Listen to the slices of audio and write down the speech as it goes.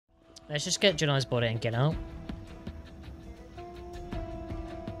Let's just get Jedi's body and get out.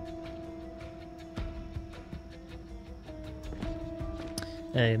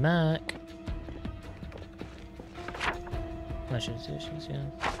 Hey, Mack.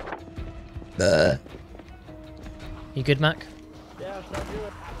 Yeah. You good, Mack? Yeah, should I do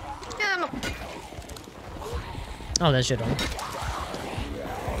it? Yeah, Oh, there's Jedi.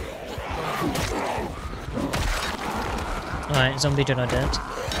 Alright, zombie Jedi dead.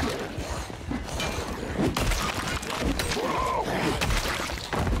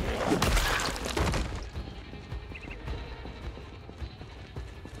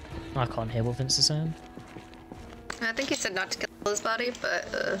 I can't hear what Vince is saying. I think he said not to kill his body, but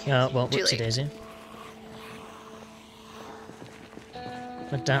Yeah, well, too whoopsie late. daisy.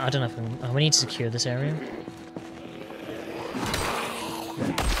 I don't know if we need to secure this area.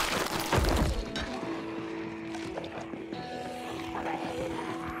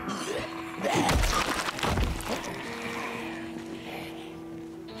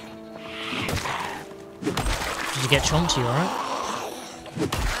 Did you get chomped? You alright?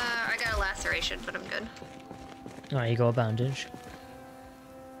 I got a laceration, but I'm good. Alright, you got a bandage.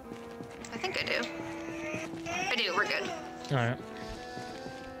 I think I do. I do, we're good. Alright.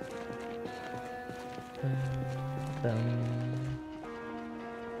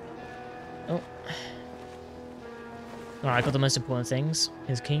 Oh. Alright, I got the most important things.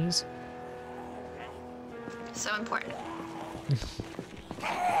 His keys. So important.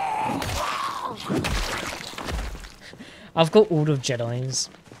 I've got all of Jedi's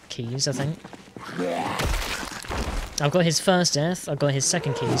keys, I think. I've got his first death, I've got his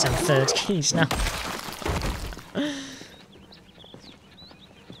second keys, and third keys now.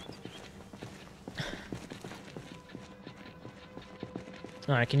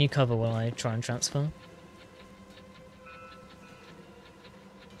 Alright, can you cover while I try and transfer?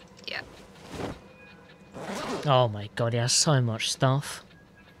 Yeah. Oh my god, he has so much stuff.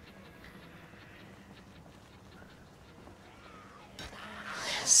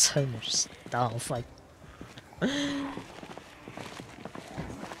 So much stuff, like...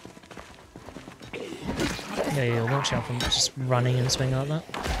 Yeah, watch out from just running and swinging like that.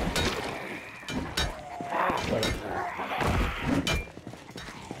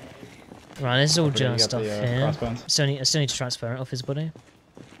 Right, this is all Jedi stuff here. I still need to transfer it off his body.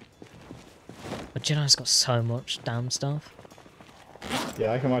 But Jedi's got so much damn stuff.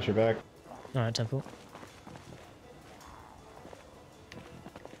 Yeah, I can watch your back. Alright, Temple.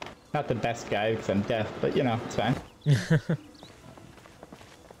 Not the best guy because I'm deaf, but you know, it's fine.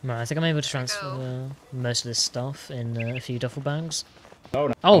 Right, I think I'm able to transfer most of this stuff in a few duffel bags. Oh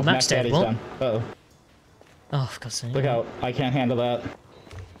no. Oh, Mack's dead, Daddy's what? done. Uh-oh. Oh, for God's sake. Look out. I can't handle that.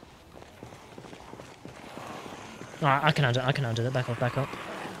 Alright, I can handle it. Back up, back up.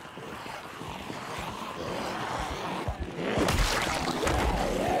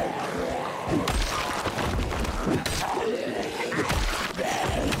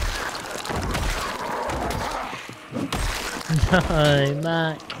 No,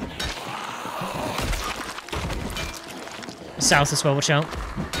 Mack. South as well, watch out.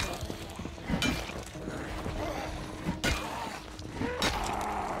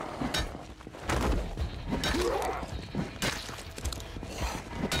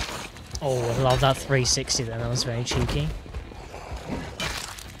 Oh, I love that 360 then, that was very cheeky.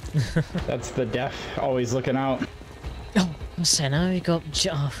 That's the deaf, always looking out. Oh, I'm saying now you got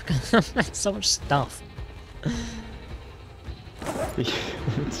so much stuff.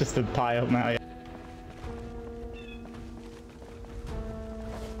 It's just a pile now.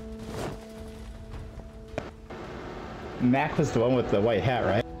 Mack was the one with the white hat,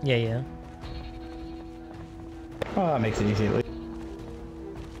 right? Yeah, yeah. Oh, that makes it easy at least.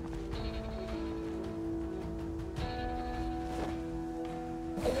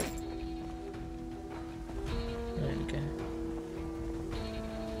 There we go.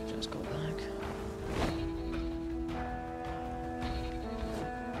 Just got back.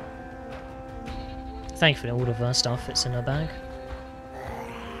 Thankfully, all of our stuff fits in our bag.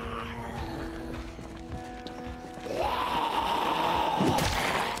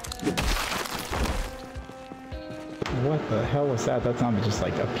 What the hell was that? That zombie just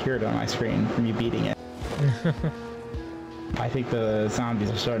like appeared on my screen from me beating it. I think the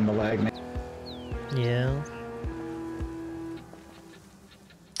zombies are starting to lag me. Yeah.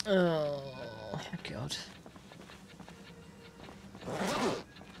 Oh, God.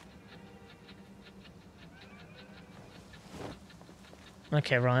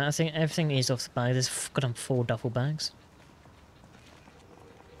 Okay, right, I think everything is off the bag. There's got 4 duffel bags.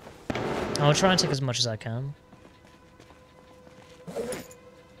 I'll try and take as much as I can.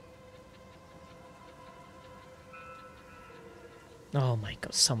 Oh my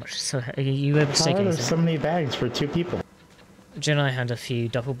god, so much. So are you able to How take are there anything? so many bags for 2 people? Jen and I had a few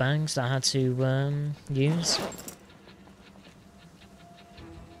duffel bags that I had to use.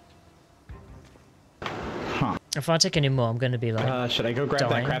 Huh. If I take any more, I'm going to be like... Should I go grab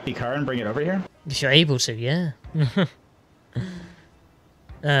dying. that crappy car and bring it over here? If you're able to, yeah.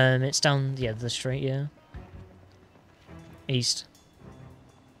 It's down, yeah, the street, yeah. East.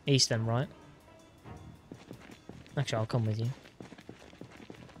 East then, right? Actually, I'll come with you.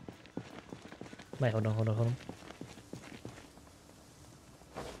 Wait, hold on.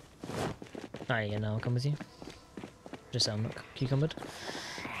 Ah, yeah, no, I'll come with you. Just so I'm not cucumbered.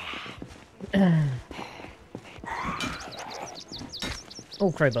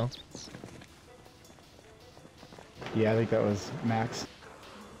 Oh, crowbar. Yeah, I think that was Max.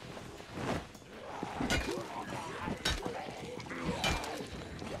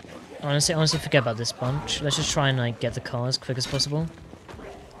 Honestly, forget about this bunch. Let's just try and like get the car as quick as possible.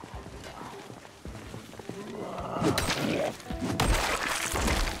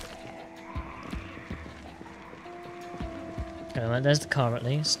 Okay, well, there's the car at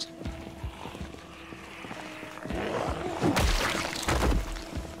least.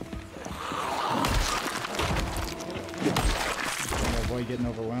 Avoid getting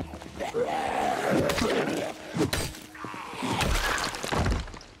overwhelmed.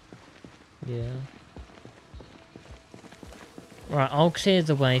 Yeah. Right, I'll clear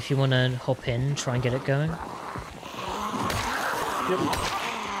the way if you want to hop in, try and get it going. Yep.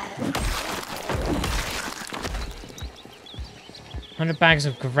 100 bags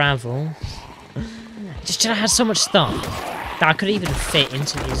of gravel. Just I had so much stuff that I could even fit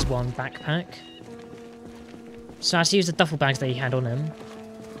into his one backpack. So I had to use the duffel bags that he had on him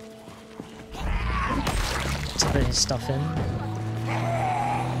to put his stuff in.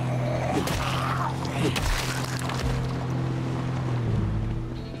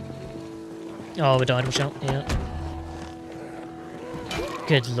 Oh, we died, watch out, yeah.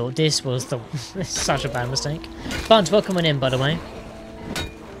 Good lord, this was such a bad mistake. Bunt, welcome in, by the way.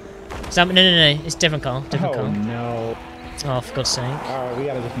 No, it's different car, different car. No. Oh, for God's sake. Alright, we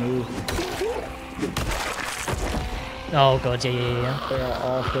gotta just move. Oh god, yeah. They are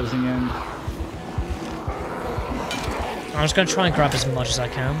all closing in. I'm just gonna try and grab as much as I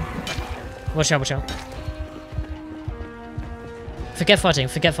can. Watch out. Forget fighting.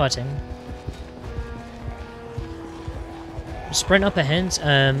 Sprint up ahead,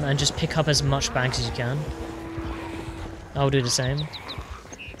 and just pick up as much bags as you can. I'll do the same.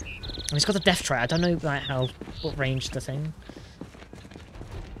 And he's got the death tray. I don't know like what range the thing.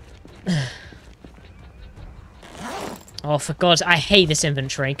 Oh, for God, I hate this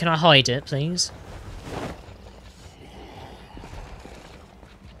inventory. Can I hide it, please?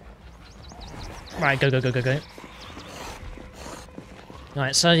 Right, go.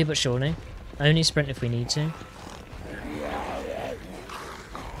 Alright, slowly but surely. Only sprint if we need to.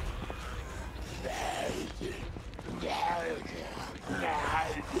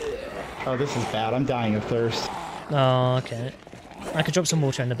 Oh, this is bad. I'm dying of thirst. Oh, okay. I could drop some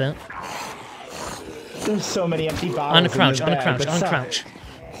water in a bit. There's so many empty bottles. Uncrouch.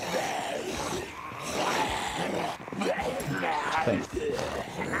 Thanks.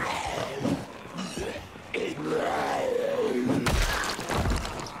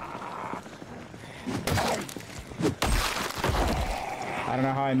 I don't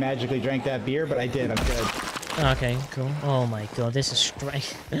know how I magically drank that beer, but I did. I'm good. Okay, cool. Oh my god, this is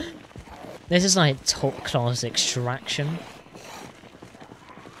straight. This is like top class extraction.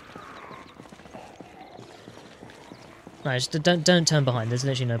 No, just don't turn behind. There's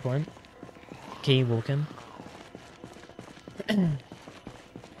literally no point. Keep walking. Alright,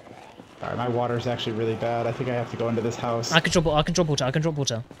 my water's actually really bad. I think I have to go into this house. I can drop water.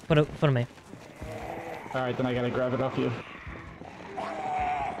 Follow me. Alright, then I gotta grab it off you.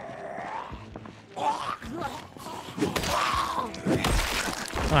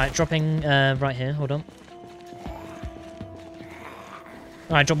 Alright, dropping right here. Hold on.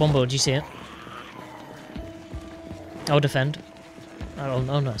 Alright, drop on board. Do you see it? I'll defend.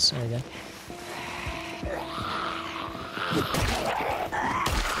 Oh, nice. There we go.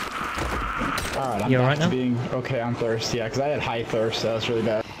 Alright, I'm You back alright to now? being okay on thirst. Yeah, because I had high thirst, so that was really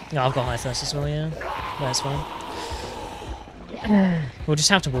bad. Yeah, I've got high thirst as well, yeah. That's fine. We'll just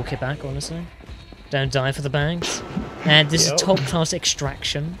have to walk it back, honestly. Don't die for the bags. And this is top class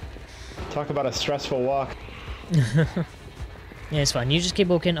extraction. Talk about a stressful walk. Yeah, it's fine. You just keep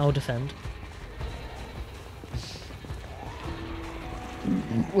walking, I'll defend.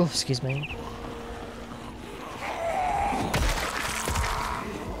 Oh, excuse me.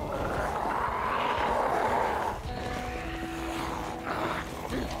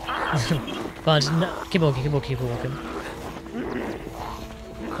 But no, keep walking, keep walking, keep walking.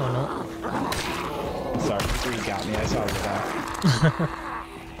 Or not. Sorry, you got me. I saw the back.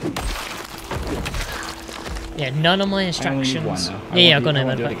 Yeah, none of my instructions. I only need one, though. Yeah, I've got no I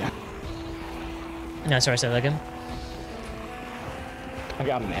won't do it med again. No, sorry, say that again. I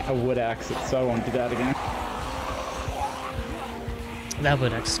got a wood axe, so I won't do that again. That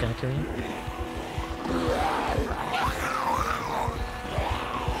wood axe is gonna kill you.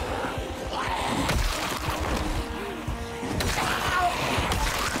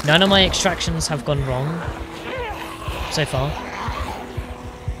 None of my extractions have gone wrong so far.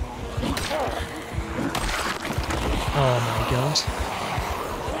 Oh my god.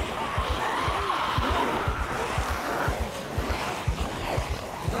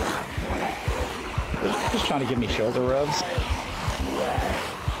 Just trying to give me shoulder rubs.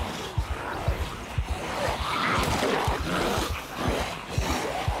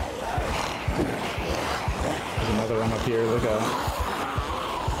 There's another one up here. Look out.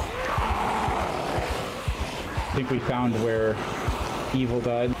 I think we found where Evil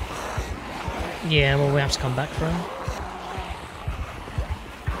died. Yeah, well, we have to come back for him.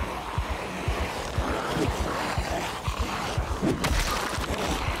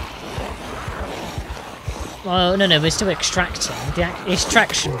 Well, no, we're still extracting. The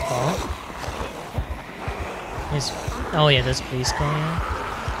extraction part is... Oh yeah, there's a police car,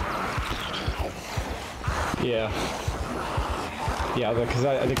 Yeah. Yeah, because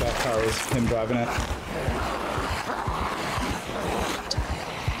I think that car was him driving it.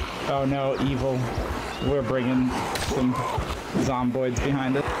 Oh no, Evil. We're bringing some Zomboids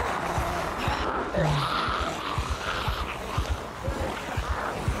behind it.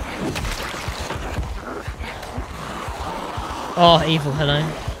 Oh, Evil, hello.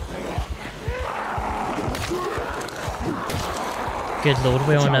 Good lord,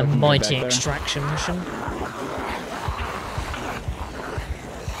 we're on a mighty extraction mission.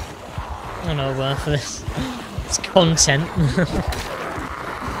 Oh no, worth for this. It's content.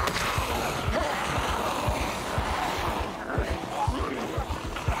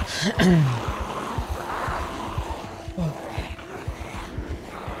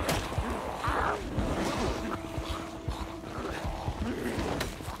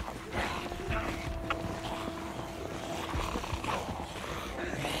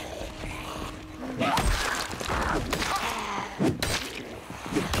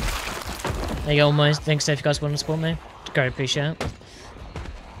 There you go, my thanks if you guys want to support me. Great, appreciate it.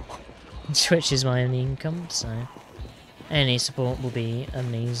 Twitch is my only income, so any support will be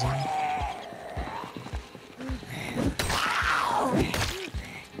amazing.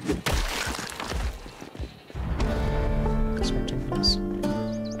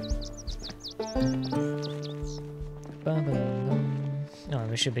 Oh,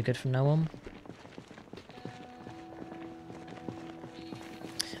 we should be good from now on.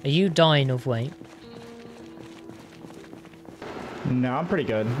 Are you dying of weight? No, I'm pretty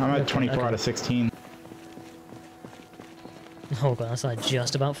good. I'm at 24 out of 16. Oh god, that's like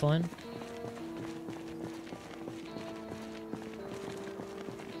just about fine.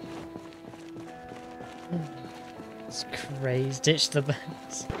 It's crazy. Ditch the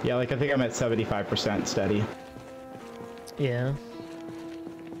bets. Yeah, like I think I'm at 75% steady. Yeah.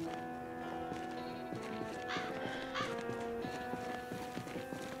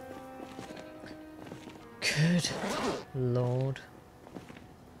 Good lord.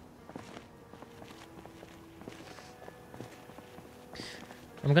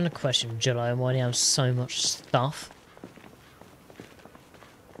 I'm gonna question Jedi why do you have so much stuff.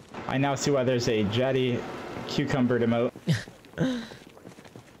 I now see why there's a Jedi cucumber emote. Oh,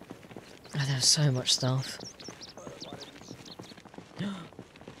 there's so much stuff.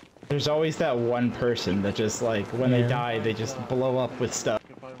 There's always that one person that just like when they die they just blow up with stuff.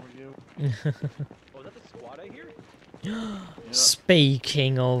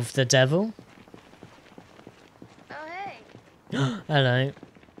 Speaking of the devil. Oh, hey. Hello.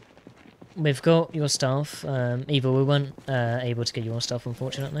 We've got your stuff. Evil, we weren't able to get your stuff,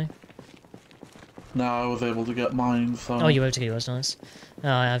 unfortunately. No, I was able to get mine, so... Oh, you were able to get yours, nice.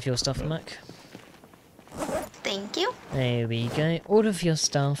 I have your stuff, Mack. Thank you. There we go. All of your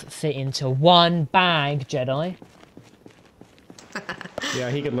stuff fit into one bag, Jedi.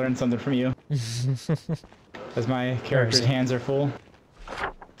 Yeah, he could learn something from you. As my character's hands are full.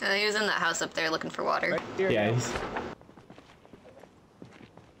 He was in that house up there looking for water. Right here, yeah, he's...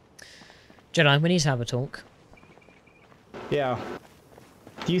 Jedi, we need to have a talk. Yeah.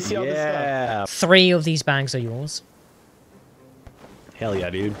 Do you see all this stuff? 3 of these bags are yours. Hell yeah,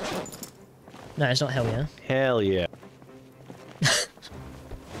 dude. No, it's not hell yeah. Hell yeah.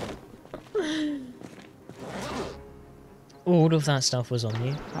 all of that stuff was on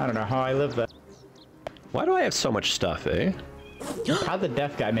you. I don't know how I live that. Why do I have so much stuff, eh? How'd the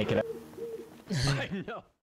deaf guy make it up? I know.